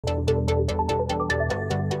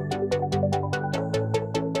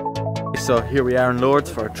so here we are in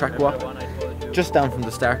Lourdes for a track walk, just down from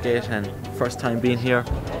the start gate, and first time being here,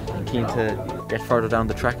 and keen to get further down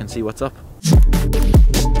the track and see what's up.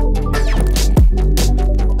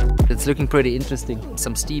 It's looking pretty interesting.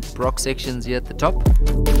 Some steep rock sections here at the top.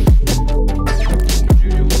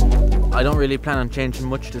 I don't really plan on changing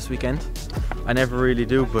much this weekend. I never really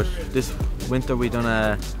do, but this winter we've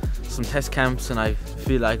done some test camps and I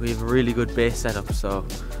feel like we have a really good base setup, so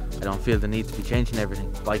I don't feel the need to be changing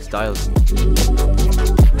everything, bike styles.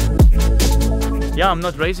 Yeah, I'm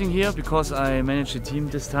not racing here because I manage the team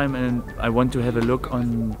this time and I want to have a look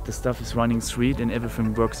on the stuff is running street and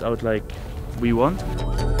everything works out like we want.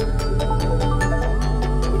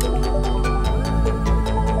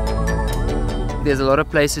 There's a lot of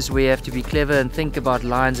places where you have to be clever and think about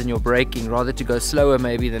lines and your braking, rather to go slower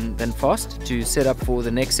maybe than fast, to set up for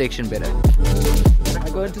the next section better. I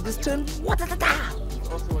go into this turn.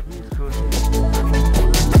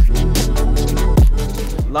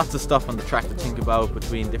 Lots of stuff on the track to think about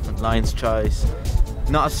between different lines choice.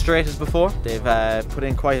 Not as straight as before. They've put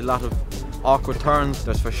in quite a lot of awkward turns.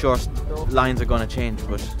 There's for sure lines are going to change,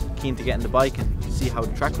 but keen to get in the bike and see how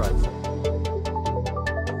the track rides.